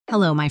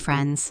Hello, my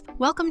friends.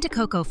 Welcome to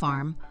Cocoa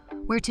Farm,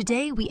 where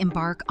today we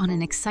embark on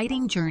an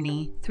exciting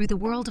journey through the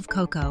world of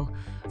cocoa,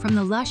 from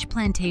the lush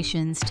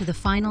plantations to the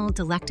final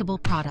delectable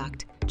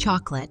product,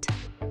 chocolate.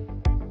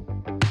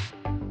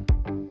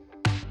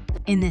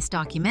 In this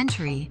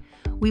documentary,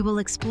 we will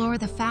explore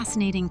the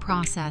fascinating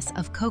process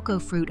of cocoa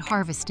fruit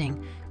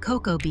harvesting,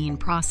 cocoa bean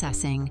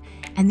processing,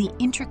 and the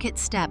intricate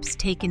steps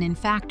taken in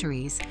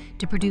factories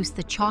to produce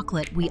the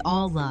chocolate we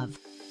all love.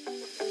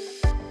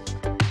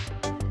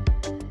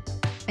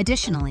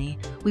 Additionally,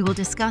 we will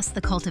discuss the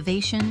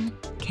cultivation,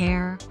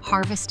 care,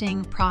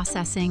 harvesting,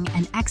 processing,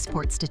 and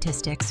export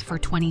statistics for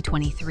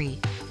 2023.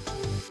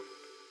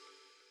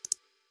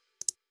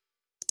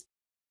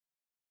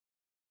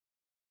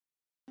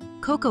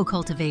 Cocoa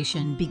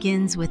cultivation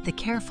begins with the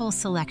careful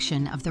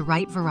selection of the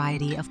right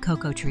variety of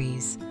cocoa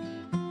trees.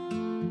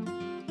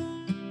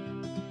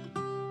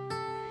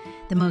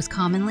 The most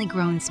commonly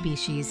grown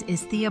species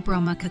is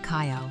Theobroma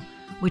cacao,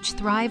 which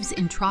thrives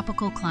in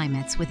tropical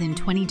climates within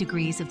 20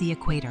 degrees of the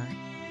equator.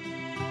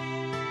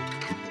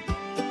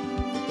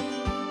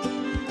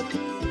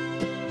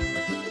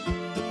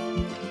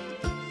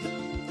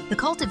 The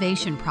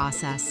cultivation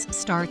process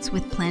starts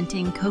with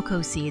planting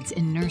cocoa seeds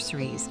in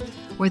nurseries,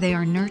 where they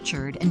are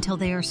nurtured until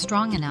they are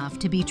strong enough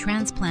to be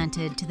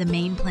transplanted to the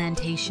main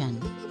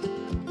plantation.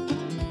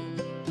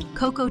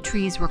 Cocoa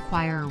trees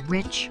require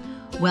rich,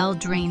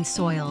 well-drained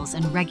soils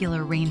and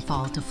regular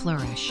rainfall to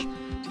flourish.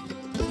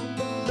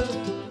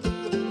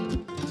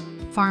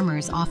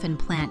 Farmers often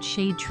plant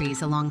shade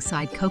trees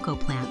alongside cocoa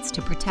plants to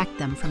protect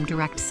them from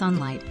direct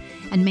sunlight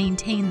and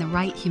maintain the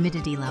right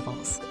humidity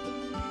levels.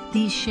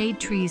 These shade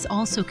trees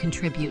also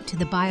contribute to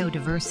the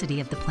biodiversity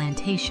of the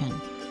plantation,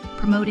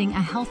 promoting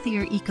a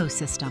healthier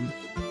ecosystem.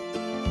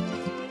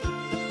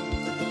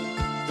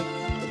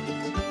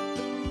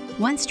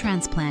 Once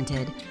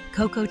transplanted,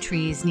 cocoa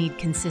trees need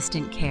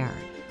consistent care,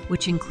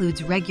 which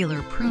includes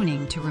regular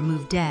pruning to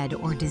remove dead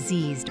or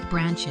diseased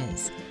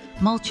branches,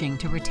 mulching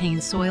to retain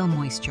soil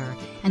moisture,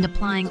 and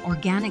applying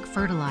organic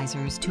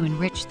fertilizers to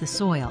enrich the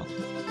soil.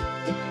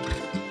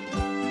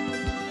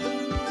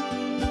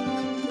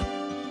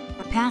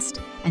 Pest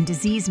and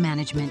disease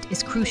management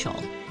is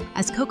crucial,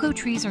 as cocoa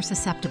trees are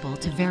susceptible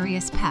to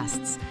various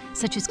pests,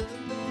 such as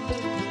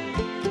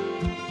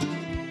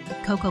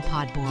cocoa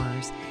pod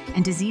borers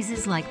and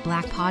diseases like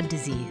black pod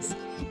disease.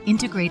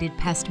 Integrated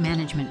pest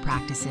management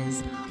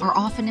practices are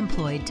often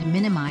employed to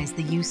minimize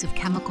the use of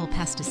chemical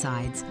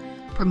pesticides,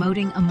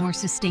 promoting a more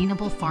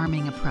sustainable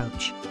farming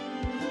approach.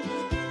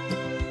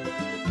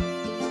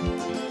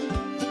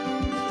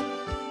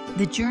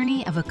 The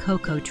journey of a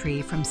cocoa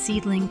tree from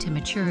seedling to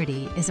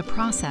maturity is a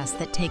process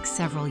that takes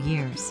several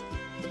years.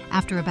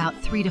 After about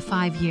 3 to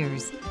 5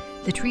 years,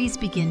 the trees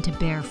begin to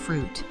bear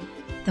fruit.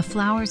 The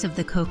flowers of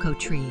the cocoa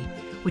tree,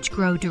 which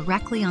grow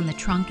directly on the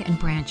trunk and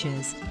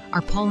branches,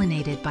 are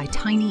pollinated by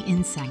tiny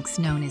insects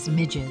known as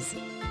midges.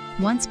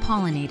 Once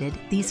pollinated,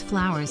 these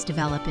flowers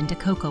develop into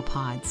cocoa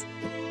pods.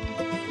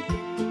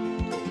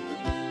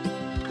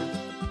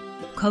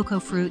 Cocoa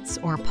fruits,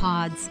 or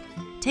pods,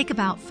 take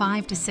about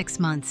 5 to 6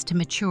 months to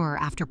mature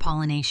after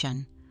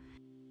pollination.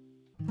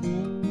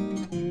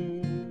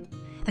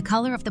 The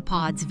color of the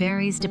pods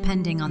varies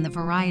depending on the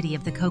variety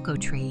of the cocoa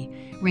tree,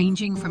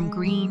 ranging from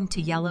green to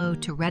yellow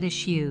to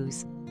reddish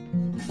hues.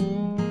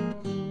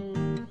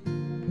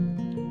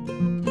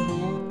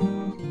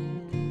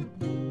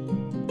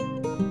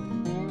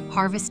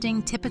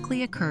 Harvesting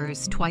typically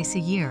occurs twice a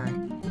year,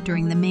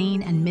 during the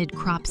main and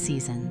mid-crop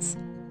seasons.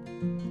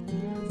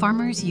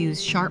 Farmers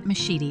use sharp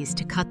machetes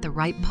to cut the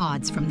ripe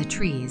pods from the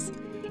trees,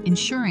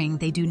 ensuring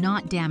they do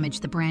not damage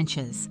the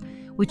branches,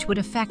 which would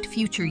affect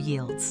future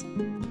yields.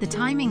 The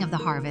timing of the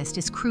harvest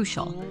is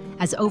crucial,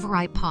 as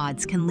overripe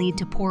pods can lead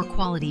to poor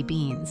quality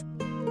beans.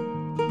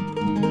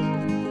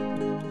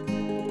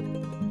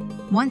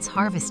 Once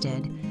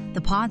harvested,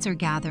 the pods are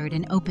gathered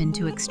and opened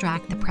to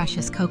extract the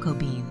precious cocoa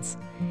beans.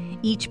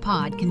 Each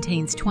pod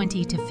contains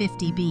 20 to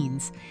 50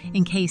 beans,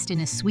 encased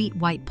in a sweet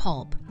white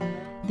pulp.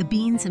 The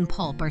beans and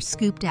pulp are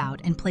scooped out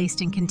and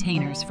placed in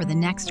containers for the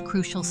next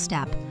crucial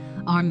step.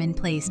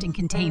 Placed in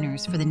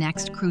containers for the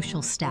next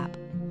crucial step.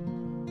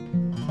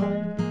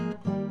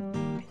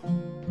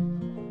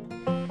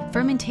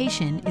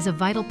 Fermentation is a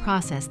vital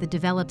process that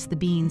develops the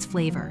bean's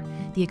flavor.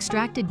 The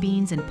extracted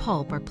beans and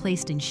pulp are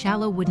placed in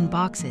shallow wooden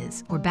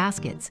boxes or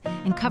baskets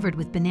and covered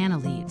with banana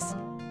leaves.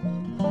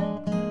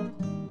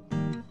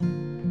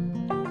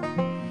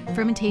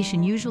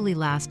 Fermentation usually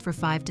lasts for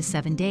 5 to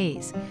 7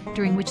 days,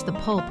 during which the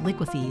pulp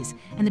liquefies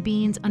and the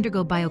beans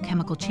undergo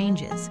biochemical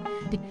changes.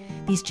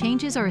 These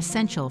changes are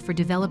essential for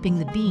developing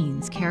the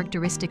bean's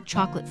characteristic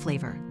chocolate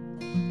flavor.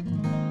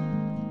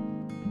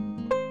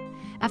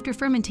 After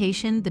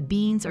fermentation, the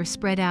beans are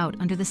spread out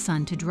under the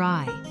sun to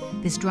dry.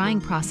 This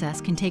drying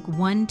process can take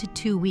 1 to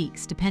 2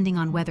 weeks, depending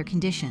on weather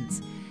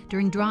conditions.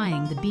 During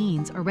drying, the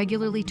beans are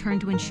regularly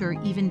turned to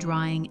ensure even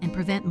drying and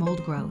prevent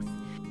mold growth.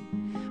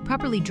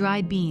 Properly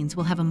dried beans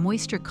will have a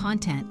moisture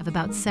content of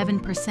about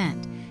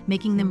 7%,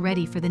 making them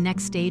ready for the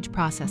next stage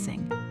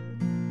processing.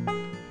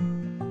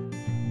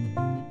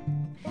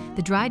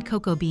 The dried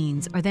cocoa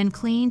beans are then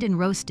cleaned and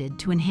roasted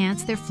to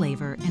enhance their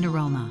flavor and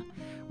aroma.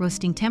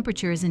 Roasting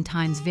temperatures and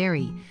times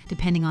vary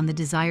depending on the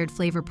desired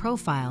flavor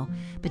profile,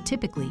 but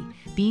typically,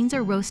 beans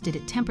are roasted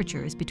at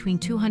temperatures between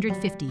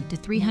 250 to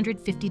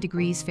 350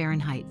 degrees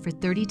Fahrenheit for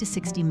 30 to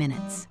 60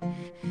 minutes.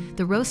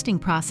 The roasting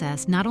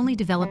process not only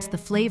develops the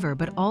flavor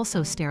but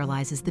also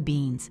sterilizes the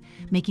beans,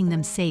 making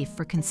them safe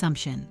for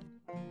consumption.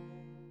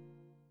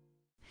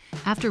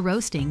 After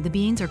roasting, the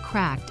beans are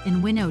cracked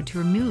and winnowed to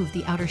remove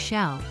the outer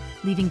shell,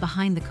 leaving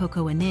behind the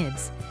cocoa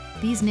nibs.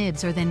 These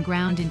nibs are then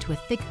ground into a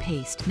thick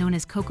paste known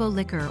as cocoa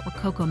liquor or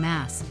cocoa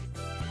mass.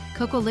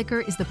 Cocoa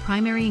liquor is the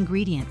primary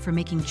ingredient for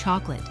making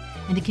chocolate,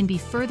 and it can be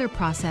further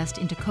processed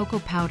into cocoa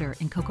powder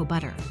and cocoa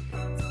butter.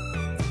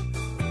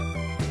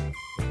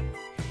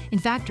 In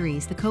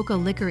factories, the cocoa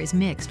liquor is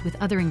mixed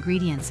with other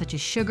ingredients such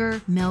as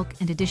sugar, milk,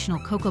 and additional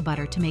cocoa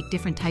butter to make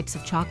different types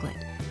of chocolate.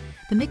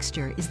 The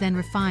mixture is then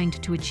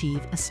refined to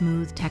achieve a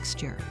smooth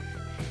texture.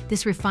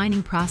 This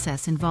refining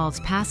process involves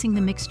passing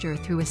the mixture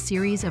through a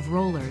series of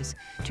rollers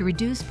to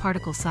reduce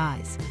particle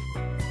size.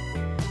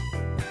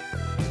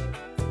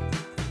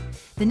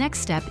 The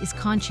next step is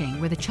conching,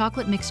 where the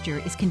chocolate mixture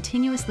is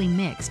continuously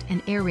mixed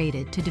and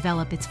aerated to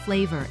develop its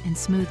flavor and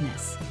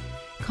smoothness.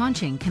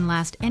 Conching can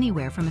last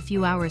anywhere from a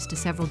few hours to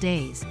several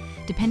days,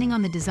 depending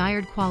on the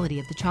desired quality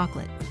of the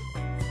chocolate.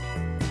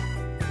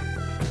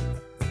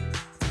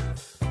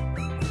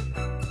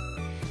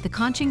 The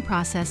conching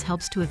process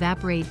helps to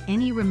evaporate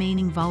any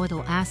remaining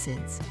volatile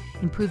acids,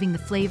 improving the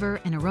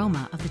flavor and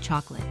aroma of the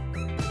chocolate.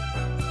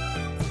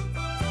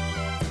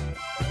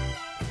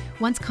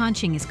 Once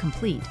conching is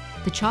complete,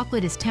 the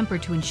chocolate is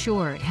tempered to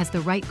ensure it has the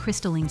right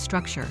crystalline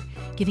structure,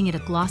 giving it a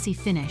glossy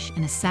finish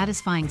and a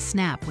satisfying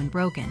snap when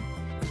broken.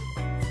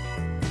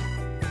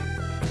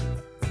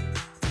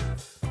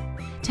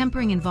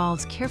 Tempering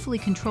involves carefully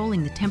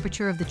controlling the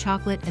temperature of the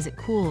chocolate as it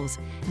cools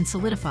and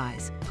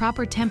solidifies.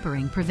 Proper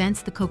tempering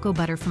prevents the cocoa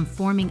butter from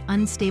forming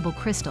unstable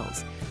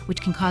crystals,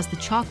 which can cause the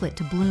chocolate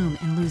to bloom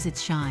and lose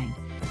its shine.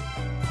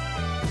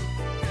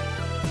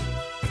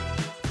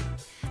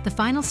 The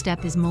final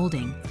step is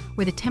molding,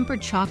 where the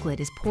tempered chocolate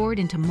is poured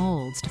into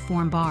molds to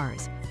form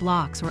bars,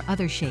 blocks, or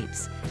other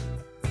shapes.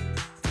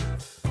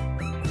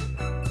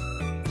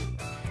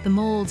 The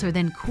molds are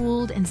then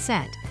cooled and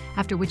set,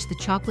 after which the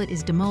chocolate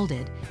is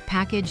demolded,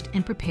 packaged,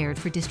 and prepared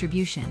for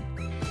distribution.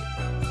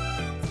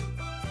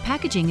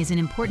 Packaging is an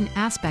important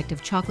aspect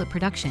of chocolate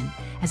production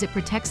as it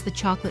protects the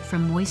chocolate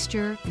from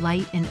moisture,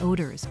 light, and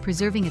odors,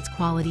 preserving its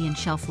quality and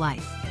shelf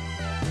life.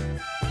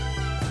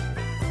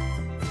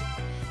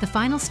 The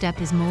final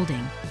step is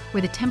molding,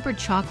 where the tempered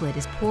chocolate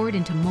is poured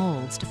into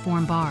molds to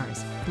form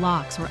bars,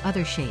 blocks, or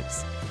other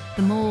shapes.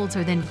 The molds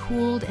are then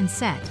cooled and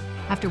set,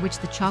 after which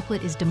the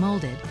chocolate is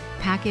demolded,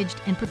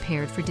 packaged, and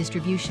prepared for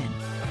distribution.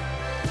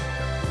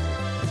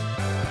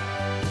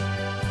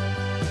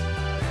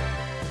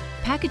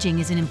 Packaging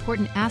is an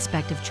important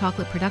aspect of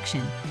chocolate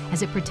production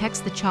as it protects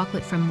the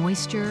chocolate from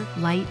moisture,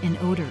 light, and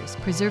odors,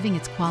 preserving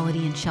its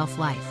quality and shelf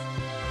life.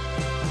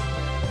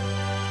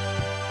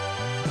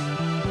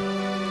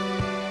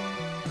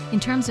 In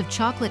terms of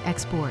chocolate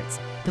exports,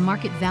 the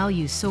market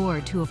value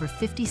soared to over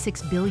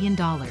 $56 billion in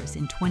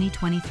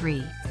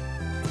 2023.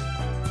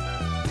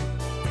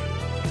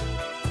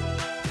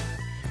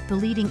 The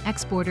leading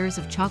exporters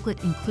of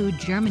chocolate include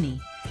Germany,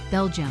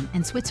 Belgium,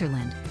 and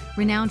Switzerland,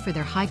 renowned for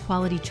their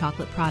high-quality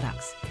chocolate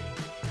products.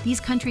 These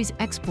countries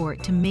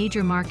export to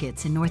major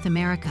markets in North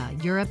America,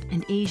 Europe,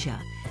 and Asia,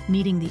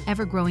 meeting the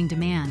ever-growing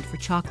demand for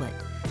chocolate.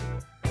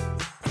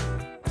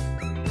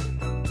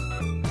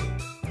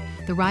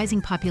 The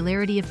rising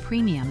popularity of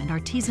premium and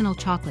artisanal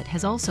chocolate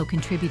has also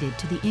contributed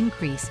to the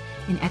increase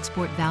in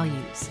export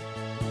values.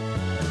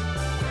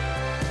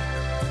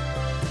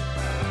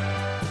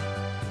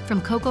 From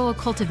cocoa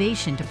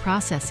cultivation to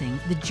processing,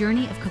 the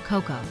journey of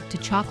cocoa to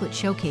chocolate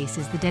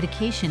showcases the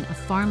dedication of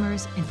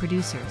farmers and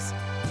producers.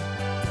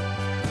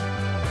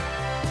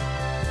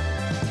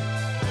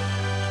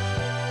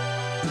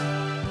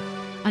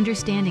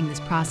 Understanding this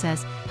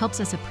process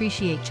helps us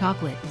appreciate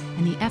chocolate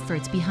and the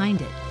efforts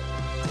behind it.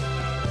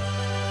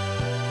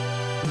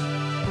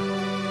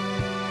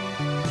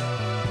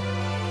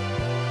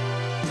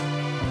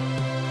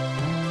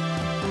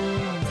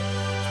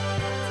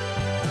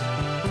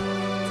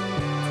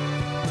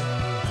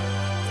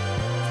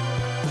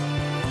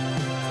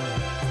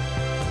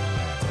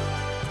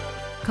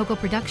 Cocoa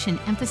production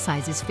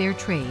emphasizes fair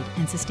trade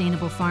and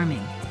sustainable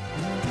farming.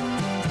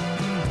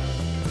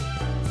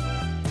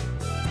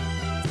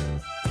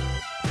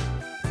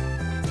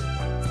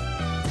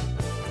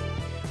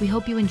 We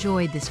hope you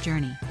enjoyed this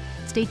journey.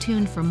 Stay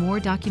tuned for more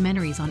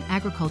documentaries on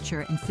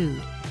agriculture and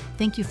food.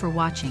 Thank you for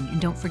watching, and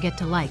don't forget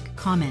to like,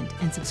 comment,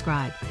 and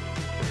subscribe.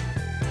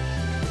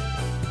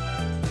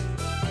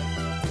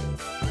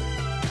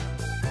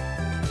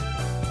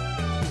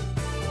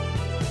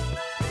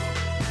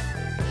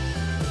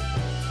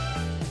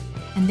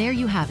 And there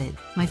you have it,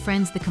 my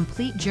friends, the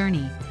complete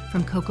journey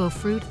from cocoa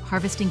fruit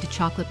harvesting to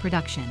chocolate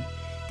production.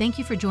 Thank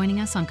you for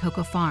joining us on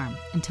Cocoa Farm.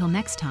 Until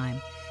next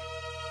time,